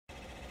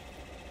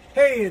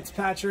Hey, it's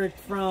Patrick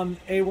from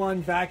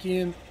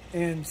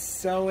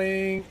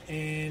A-1Vac&Sewing,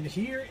 and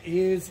here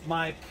is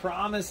my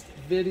promised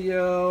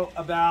video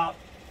about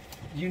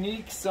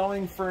Unique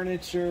Sewing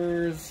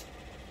Furniture's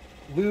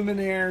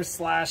Luminaire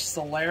 /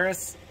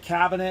 Solaris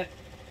cabinet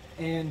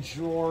and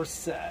drawer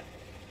set.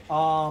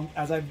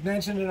 As I've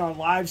mentioned in our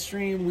live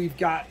stream, we've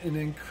got an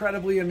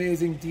incredibly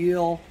amazing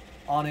deal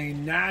on a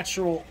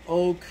natural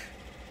oak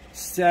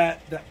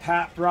set that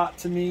Pat brought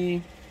to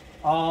me.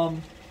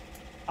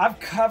 I've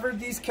covered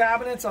these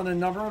cabinets on a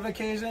number of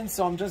occasions,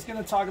 so I'm just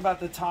going to talk about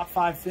the top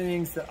 5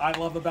 things that I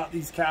love about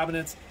these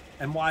cabinets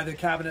and why the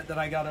cabinet that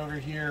I got over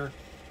here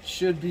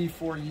should be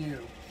for you.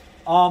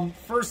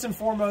 First and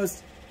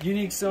foremost,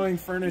 Unique Sewing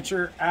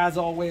Furniture, as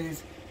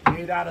always,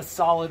 made out of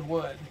solid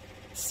wood.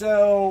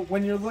 So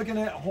when you're looking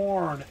at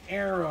Horn,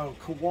 Arrow,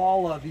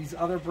 Koala, these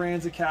other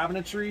brands of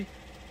cabinetry,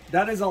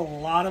 that is a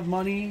lot of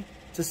money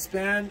to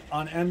spend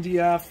on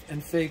MDF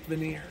and fake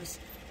veneers.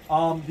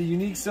 The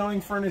Unique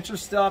Sewing Furniture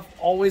stuff,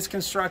 always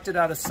constructed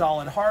out of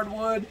solid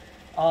hardwood.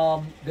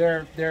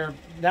 Their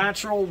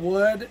natural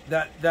wood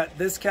that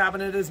this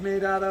cabinet is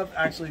made out of,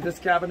 actually this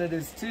cabinet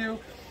is too,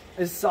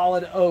 is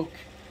solid oak.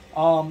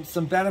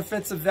 Some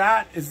benefits of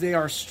that is they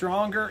are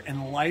stronger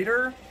and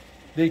lighter.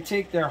 They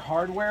take their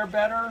hardware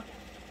better.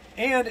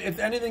 And if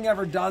anything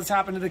ever does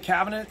happen to the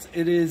cabinets,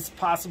 it is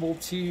possible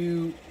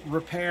to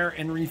repair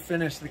and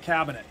refinish the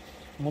cabinet.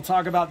 And we'll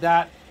talk about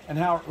that and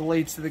how it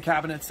relates to the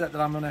cabinet set that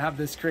I'm going to have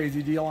this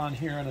crazy deal on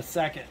here in a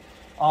second.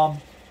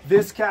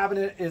 This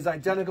cabinet is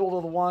identical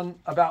to the one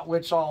about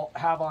which I'll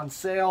have on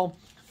sale,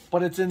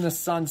 but it's in the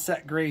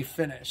sunset gray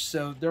finish.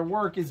 So their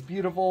work is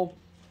beautiful,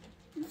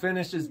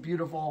 finish is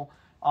beautiful.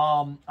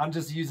 I'm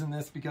just using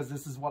this because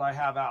this is what I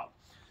have out.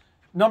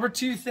 Number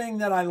 2 thing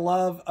that I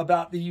love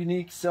about the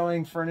Unique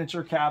Sewing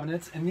Furniture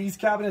cabinets, and these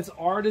cabinets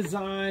are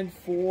designed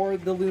for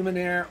the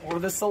Luminaire or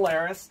the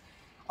Solaris.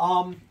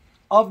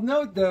 Of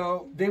note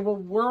though, they will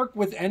work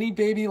with any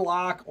baby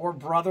lock or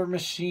brother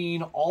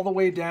machine all the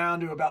way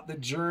down to about the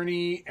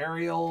Journey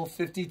Ariel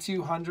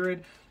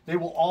 5200. They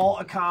will all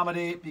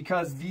accommodate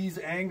because these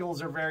angles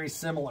are very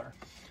similar.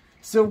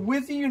 So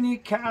with the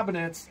Unique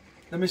cabinets,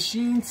 the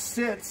machine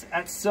sits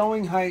at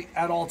sewing height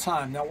at all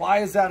time. Now, why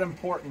is that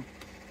important?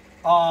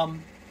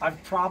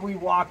 I've probably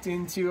walked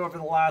into, over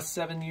the last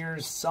 7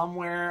 years,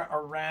 somewhere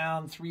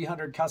around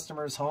 300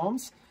 customers'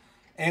 homes.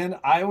 And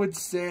I would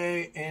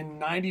say in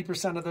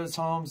 90% of those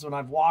homes, when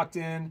I've walked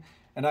in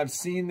and I've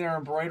seen their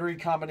embroidery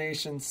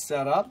combinations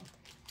set up,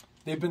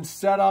 they've been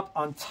set up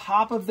on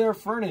top of their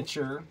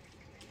furniture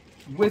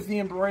with the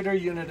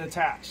embroidery unit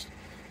attached.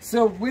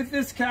 So with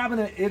this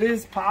cabinet, it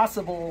is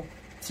possible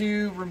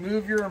to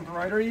remove your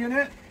embroidery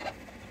unit.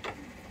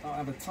 I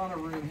have a ton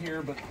of room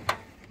here, but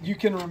you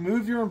can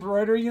remove your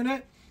embroidery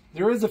unit.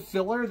 There is a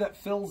filler that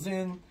fills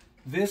in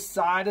this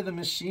side of the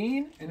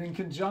machine, and in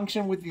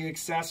conjunction with the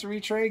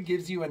accessory tray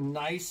gives you a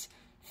nice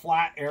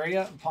flat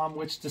area upon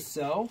which to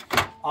sew.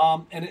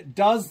 And it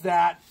does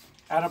that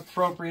at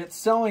appropriate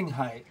sewing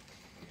height.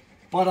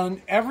 But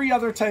on every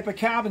other type of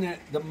cabinet,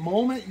 the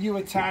moment you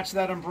attach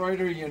that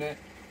embroidery unit,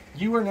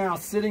 you are now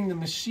sitting the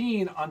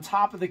machine on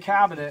top of the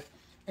cabinet,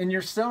 and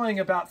you're sewing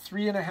about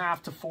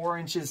 3.5 to 4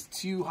 inches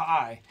too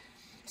high.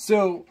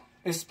 So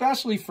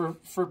especially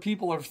for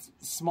people of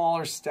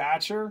smaller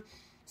stature,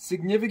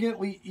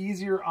 significantly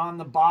easier on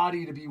the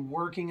body to be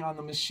working on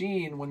the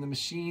machine when the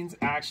machine's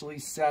actually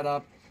set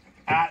up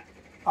at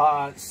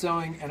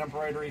sewing and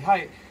embroidery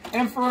height.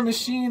 And for a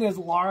machine as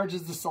large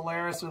as the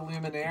Solaris or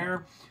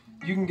Luminaire,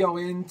 you can go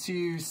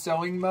into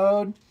sewing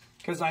mode,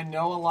 because I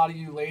know a lot of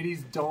you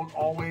ladies don't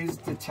always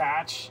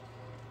detach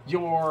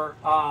your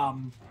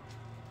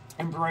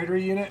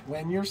embroidery unit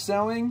when you're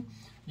sewing.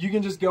 You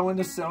can just go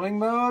into sewing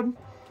mode,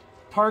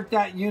 park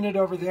that unit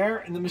over there,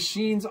 and the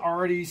machine's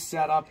already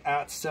set up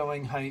at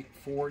sewing height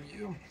for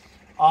you.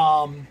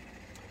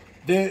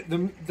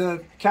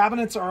 The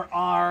cabinets are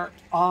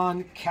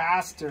on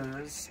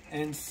casters,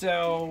 and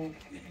so,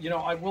 you know,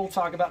 I will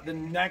talk about the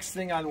next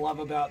thing I love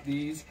about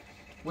these,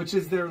 which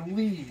is their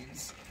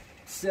leaves.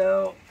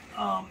 So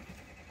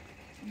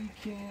you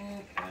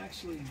can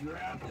actually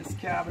grab this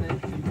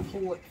cabinet and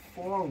pull it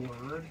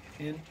forward,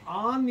 and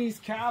on these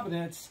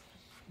cabinets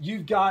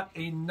you've got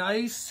a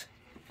nice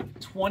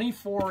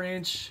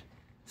 24-inch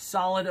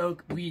solid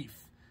oak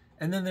leaf,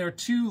 and then there are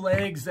 2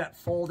 legs that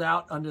fold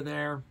out under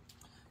there. In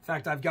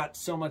fact, I've got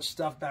so much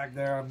stuff back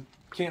there, I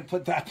can't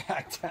put that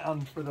back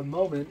down for the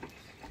moment.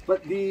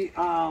 But the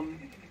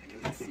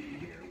let's see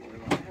here, what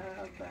do I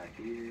have back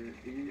here?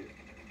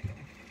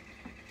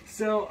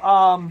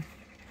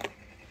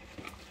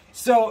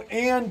 So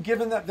and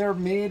given that they're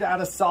made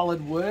out of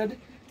solid wood,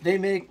 they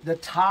make the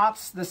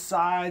tops, the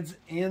sides,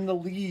 and the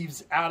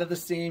leaves out of the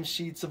same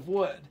sheets of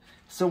wood.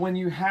 So when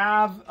you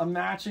have a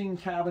matching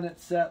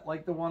cabinet set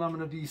like the one I'm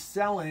going to be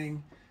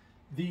selling,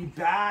 the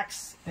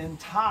backs and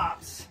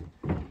tops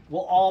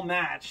will all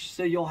match.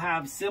 So you'll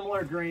have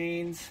similar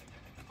grains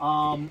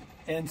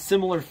and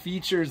similar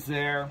features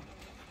there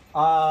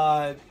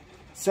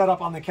set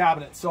up on the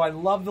cabinet. So I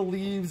love the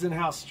leaves and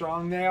how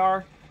strong they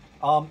are.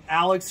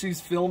 Alex,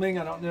 who's filming,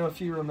 I don't know if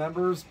he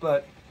remembers,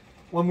 but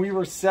when we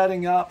were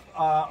setting up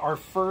our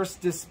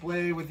first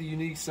display with the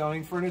Unique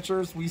Sewing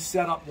Furnitures, we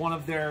set up one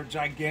of their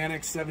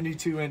gigantic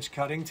 72-inch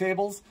cutting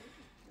tables.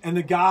 And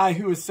the guy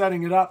who was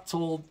setting it up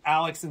told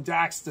Alex and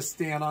Dax to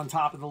stand on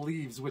top of the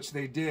leaves, which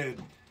they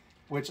did,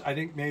 which I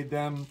think made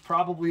them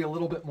probably a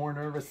little bit more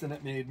nervous than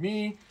it made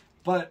me.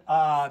 But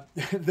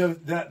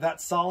that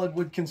solid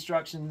wood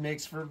construction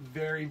makes for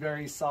very,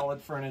 very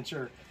solid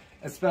furniture,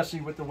 especially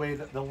with the way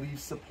that the leaf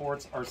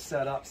supports are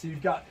set up. So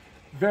you've got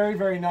very,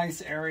 very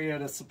nice area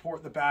to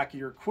support the back of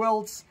your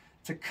quilts,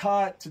 to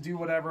cut, to do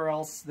whatever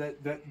else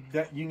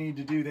that you need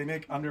to do. They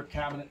make under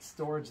cabinet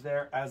storage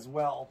there as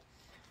well.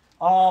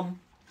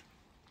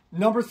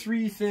 Number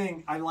 3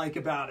 thing I like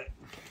about it,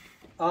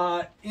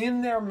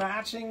 in their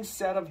matching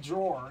set of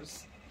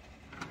drawers,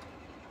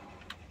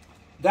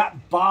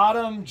 that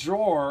bottom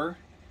drawer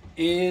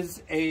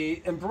is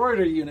a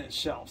embroidery unit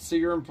shelf. So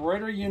your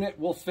embroidery unit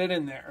will fit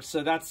in there.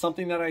 So that's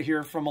something that I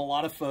hear from a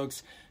lot of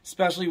folks,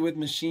 especially with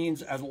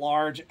machines as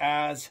large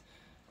as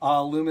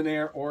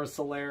Luminaire or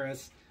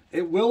Solaris.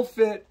 It will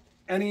fit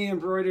any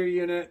embroidery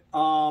unit.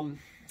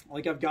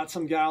 Like I've got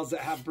some gals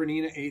that have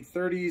Bernina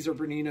 830s or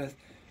Bernina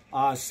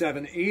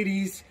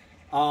 780s.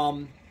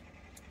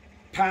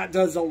 Pat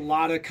does a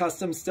lot of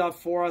custom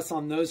stuff for us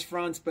on those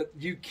fronts, but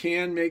you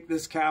can make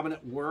this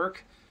cabinet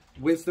work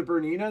with the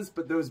Berninas,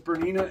 but those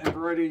Bernina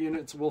embroidery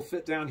units will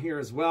fit down here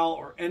as well,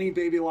 or any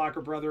Baby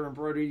Locker Brother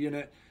embroidery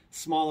unit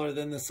smaller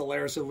than the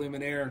Solaris or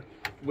Luminaire,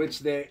 which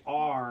they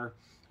are.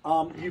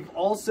 You've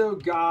also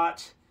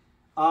got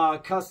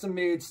custom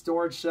made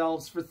storage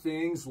shelves for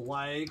things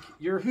like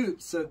your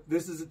hoops. So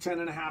this is a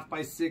 10.5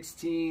 by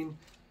 16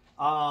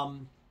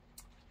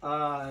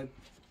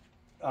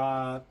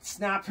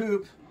 snap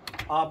hoop.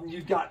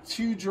 You've got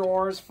 2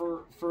 drawers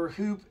for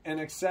hoop and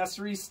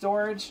accessory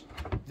storage.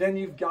 Then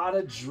you've got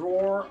a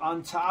drawer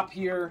on top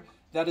here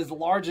that is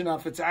large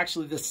enough. It's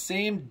actually the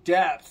same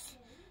depth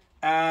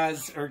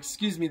as, or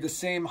excuse me, the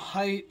same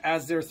height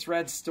as their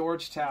thread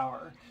storage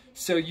tower.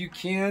 So you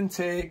can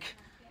take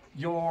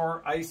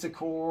your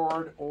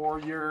Isacord or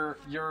your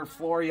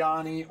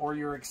Floriani or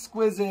your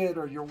Exquisite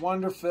or your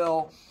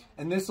Wonderfill,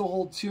 and this will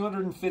hold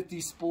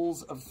 250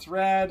 spools of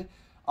thread.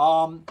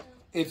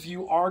 If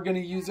you are going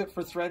to use it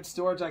for thread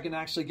storage, I can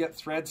actually get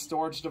thread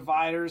storage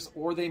dividers,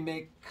 or they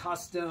make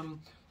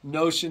custom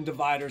Notion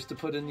dividers to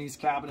put in these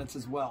cabinets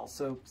as well.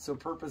 So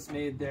purpose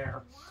made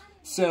there.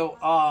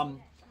 So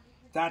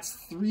that's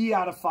 3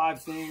 out of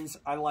 5 things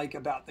I like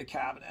about the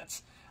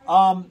cabinets.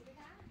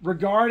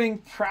 Regarding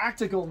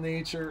practical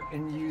nature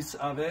and use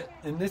of it,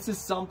 and this is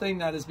something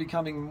that is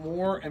becoming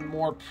more and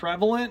more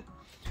prevalent,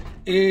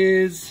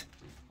 is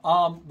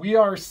we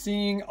are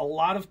seeing a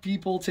lot of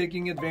people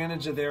taking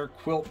advantage of their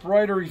quilt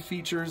embroidery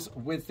features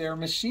with their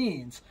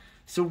machines.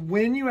 So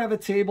when you have a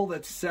table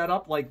that's set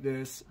up like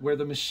this, where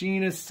the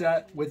machine is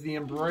set with the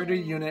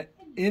embroidery unit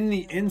in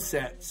the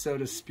inset, so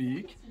to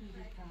speak,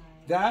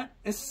 that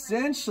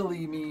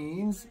essentially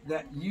means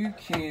that you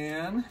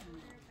can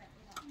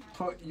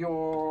put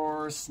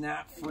your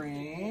snap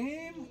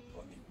frame,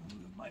 let me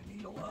move my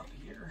needle up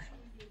here.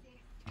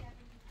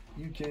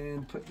 You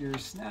can put your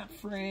snap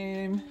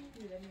frame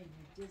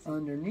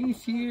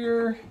underneath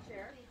here,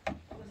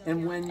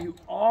 and when you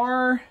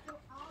are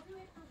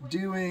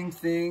doing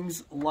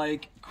things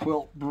like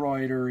quilt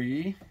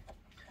embroidery,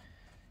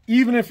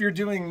 even if you're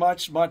doing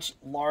much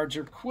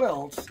larger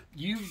quilts,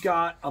 you've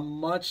got a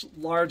much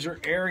larger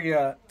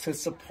area to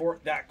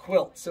support that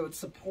quilt. So it's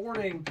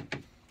supporting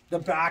the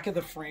back of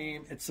the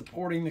frame, it's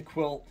supporting the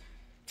quilt,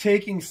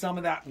 taking some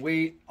of that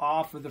weight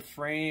off of the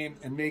frame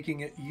and making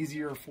it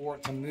easier for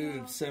it to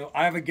move. So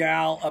I have a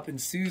gal up in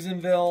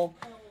Susanville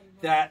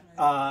that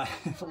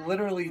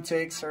literally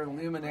takes her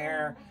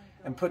Luminaire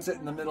and puts it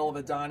in the middle of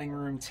a dining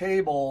room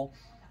table,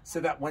 so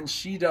that when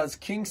she does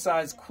king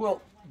size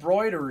quilt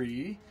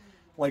embroidery,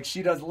 like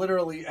she does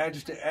literally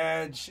edge to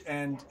edge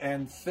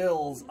and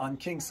fills on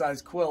king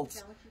size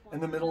quilts in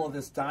the middle of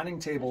this dining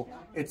table,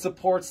 it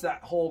supports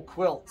that whole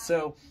quilt.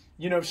 So,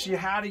 you know, if she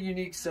had a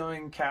Unique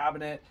Sewing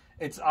cabinet,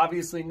 it's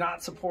obviously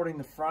not supporting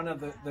the front of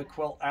the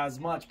quilt as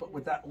much, but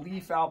with that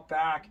leaf out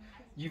back,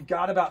 you've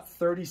got about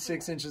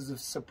 36 inches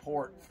of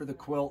support for the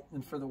quilt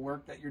and for the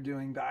work that you're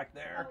doing back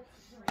there.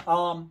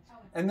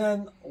 And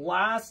then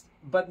last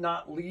but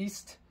not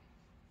least,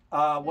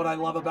 what I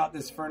love about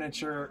this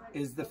furniture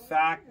is the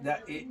fact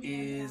that it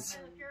is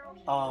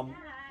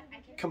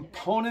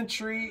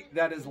componentry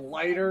that is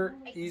lighter,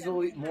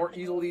 more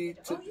easily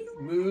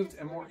moved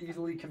and more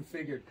easily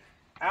configured.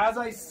 As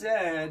I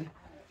said,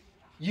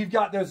 you've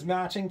got those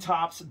matching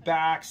tops,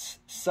 backs,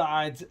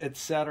 sides,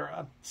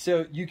 etc.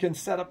 So you can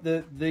set up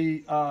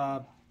the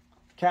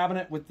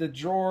cabinet with the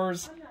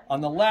drawers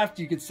on the left.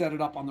 You could set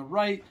it up on the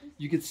right.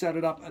 You could set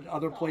it up at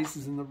other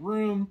places in the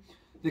room.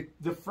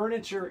 The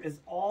furniture is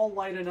all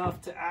light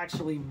enough to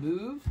actually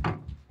move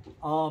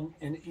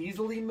and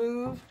easily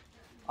move.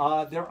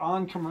 They're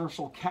on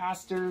commercial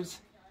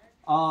casters.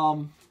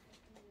 And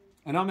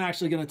I'm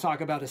actually going to talk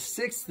about a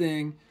 6th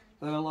thing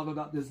that I love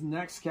about this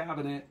next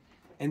cabinet,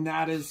 and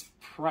that is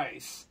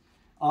price.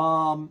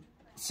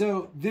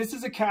 So this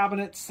is a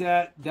cabinet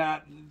set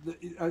that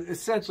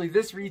essentially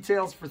this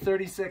retails for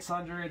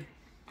 $3,600.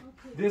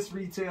 This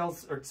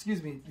retails, or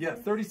excuse me, yeah,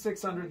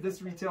 $3,600.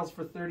 This retails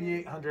for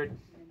 $3,800.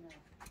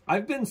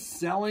 I've been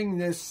selling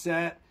this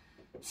set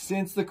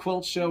since the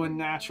quilt show in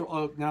natural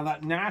oak. Now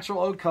that natural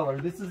oak color,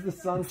 this is the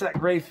sunset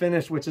gray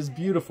finish, which is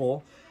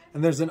beautiful.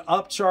 And there's an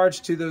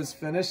upcharge to those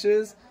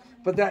finishes.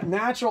 But that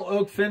natural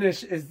oak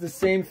finish is the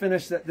same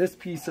finish that this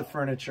piece of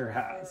furniture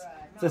has.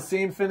 It's the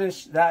same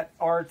finish that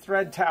our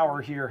thread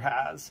tower here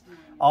has.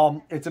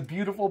 It's a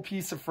beautiful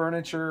piece of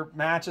furniture,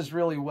 matches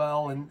really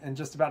well in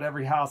just about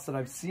every house that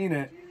I've seen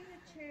it.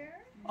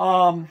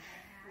 Can't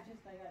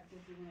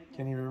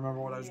even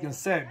remember what I was going to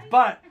say.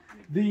 But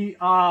the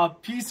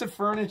piece of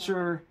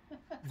furniture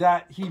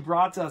that he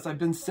brought to us, I've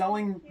been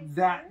selling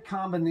that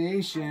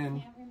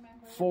combination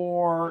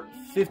for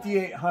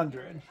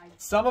 $5,800.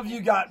 Some of you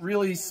got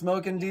really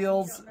smoking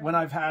deals when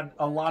I've had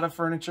a lot of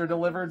furniture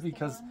delivered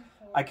because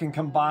I can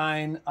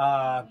combine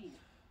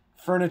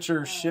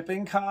furniture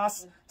shipping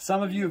costs.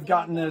 Some of you have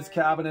gotten those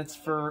cabinets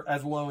for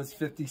as low as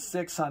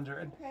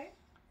 $5,600.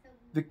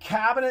 The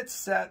cabinet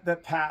set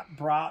that Pat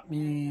brought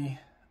me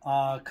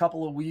a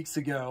couple of weeks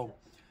ago,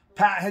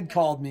 Pat had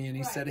called me and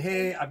he said,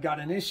 hey, I've got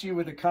an issue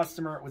with a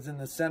customer. It was in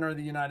the center of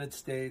the United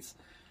States.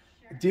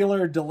 A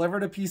dealer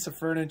delivered a piece of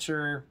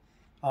furniture.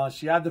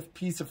 She had the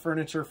piece of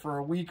furniture for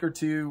a week or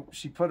two.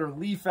 She put her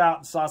leaf out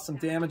and saw some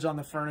damage on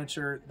the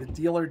furniture. The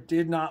dealer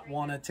did not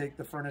want to take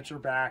the furniture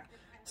back,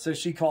 so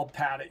she called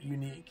Pat at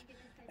Unique.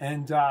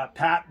 And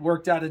Pat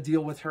worked out a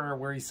deal with her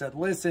where he said,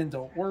 listen,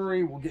 don't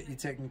worry, we'll get you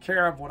taken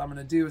care of. What I'm going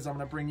to do is I'm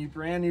going to bring you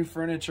brand new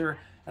furniture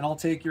and I'll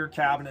take your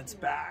cabinets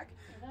back.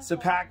 So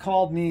Pat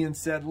called me and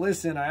said,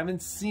 listen, I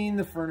haven't seen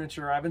the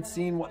furniture. I haven't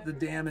seen what the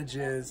damage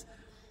is,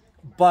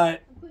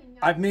 but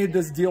I've made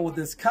this deal with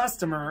this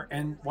customer,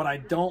 and what I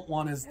don't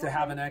want is to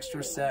have an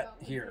extra set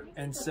here.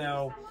 And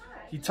so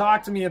he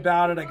talked to me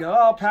about it. I go,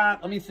 oh,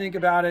 Pat, let me think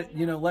about it.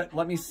 You know,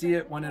 let me see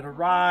it when it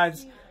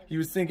arrives. He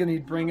was thinking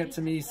he'd bring it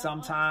to me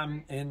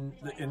sometime in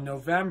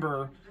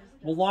November.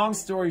 Well, long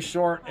story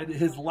short, at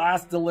his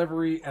last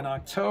delivery in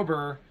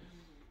October,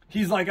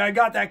 he's like, I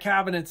got that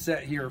cabinet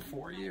set here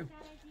for you.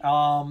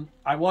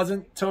 I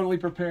wasn't totally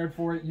prepared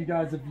for it. If you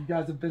guys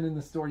have been in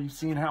the store, you've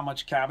seen how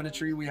much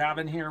cabinetry we have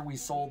in here. We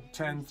sold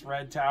 10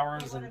 thread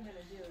towers and it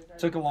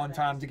took a long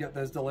time to get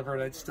those delivered.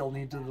 I'd still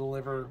need to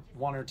deliver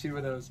 1 or 2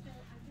 of those.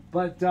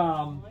 But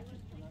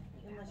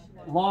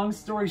long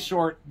story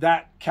short,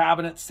 that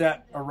cabinet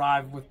set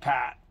arrived with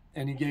Pat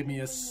and he gave me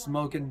a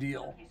smoking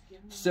deal.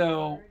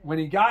 So when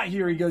he got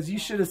here, he goes, you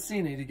should have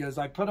seen it. He goes,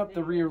 I put up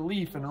the rear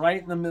leaf, and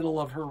right in the middle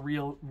of her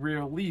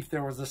rear leaf,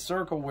 there was a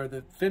circle where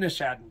the finish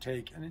hadn't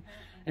taken.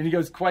 And he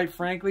goes, quite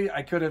frankly,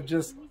 I could have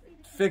just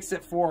fixed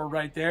it for her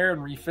right there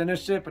and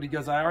refinished it. But he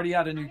goes, I already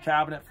had a new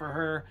cabinet for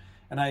her,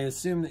 and I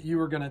assumed that you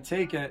were going to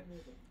take it.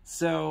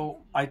 So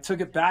I took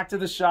it back to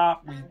the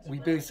shop. We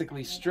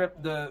basically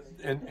stripped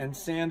and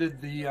sanded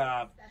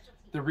the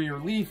rear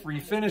leaf,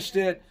 refinished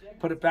it,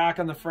 put it back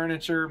on the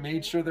furniture,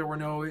 made sure there were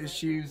no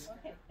issues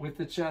with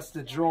the chest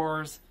of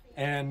drawers,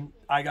 and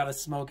I got a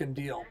smoking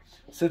deal.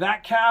 So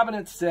that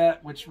cabinet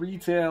set, which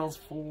retails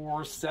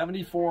for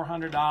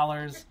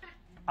 $7,400,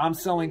 I'm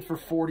selling for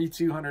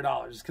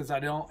 $4,200 because I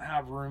don't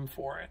have room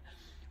for it.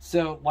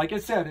 So like I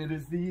said, it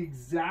is the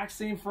exact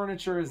same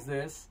furniture as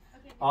this.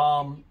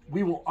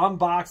 We will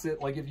unbox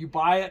it. Like if you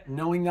buy it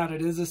knowing that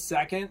it is a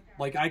second,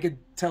 like I could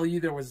tell you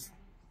there was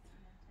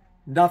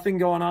nothing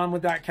going on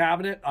with that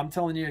cabinet. I'm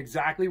telling you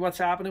exactly what's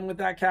happening with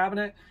that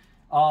cabinet.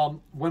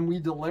 When we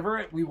deliver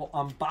it, we will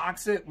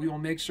unbox it. We will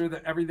make sure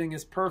that everything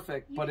is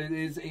perfect, but it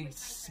is a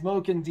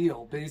smoking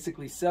deal.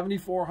 Basically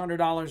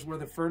 $7,400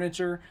 worth of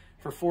furniture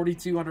for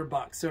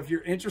 $4,200. So if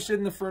you're interested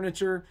in the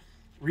furniture,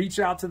 reach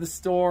out to the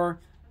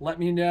store, let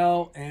me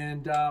know,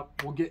 and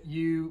we'll get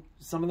you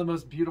some of the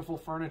most beautiful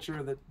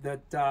furniture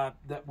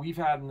that we've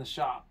had in the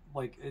shop.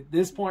 Like at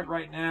this point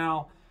right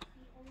now,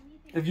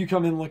 if you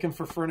come in looking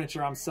for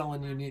furniture, I'm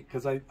selling Unique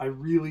because I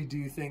really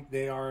do think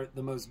they are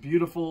the most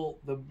beautiful,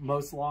 the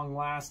most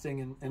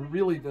long-lasting, and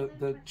really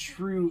the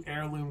true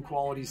heirloom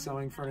quality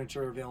sewing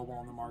furniture available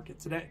on the market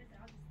today.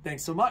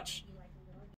 Thanks so much.